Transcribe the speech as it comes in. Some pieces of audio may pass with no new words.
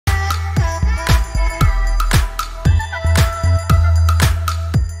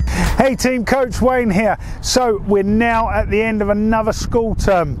Hey team, Coach Wayne here. So we're now at the end of another school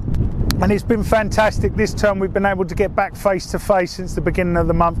term. And it's been fantastic. This term we've been able to get back face to face since the beginning of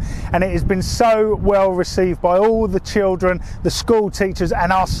the month, and it has been so well received by all the children, the school teachers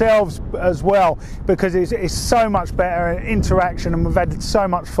and ourselves as well, because it's so much better interaction and we've had so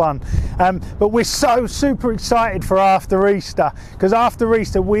much fun. But we're so super excited for after Easter, because after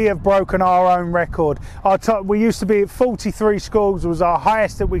Easter we have broken our own record. We used to be at 43 schools, was our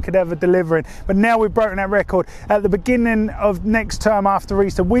highest that we could ever deliver in, but now we've broken that record. At the beginning of next term after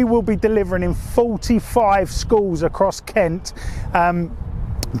Easter, we will be delivering in 45 schools across Kent,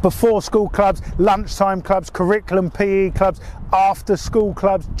 before school clubs, lunchtime clubs, curriculum PE clubs, after school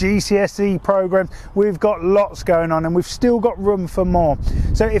clubs, GCSE programs. We've got lots going on and we've still got room for more.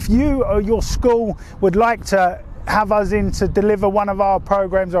 So if you or your school would like to have us in to deliver one of our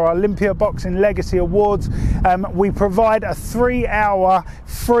programs or Olympia Boxing Legacy Awards, we provide a 3-hour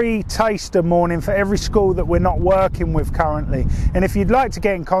free taster morning for every school that we're not working with currently. And if you'd like to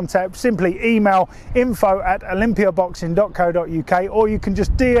get in contact, simply email info@olympiaboxing.co.uk, or you can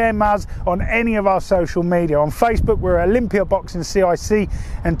just DM us on any of our social media. On Facebook we're Olympia Boxing CIC,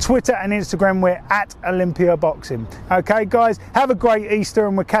 and Twitter and Instagram we're @Olympia Boxing. Okay guys, have a great Easter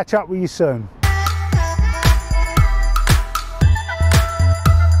and we'll catch up with you soon.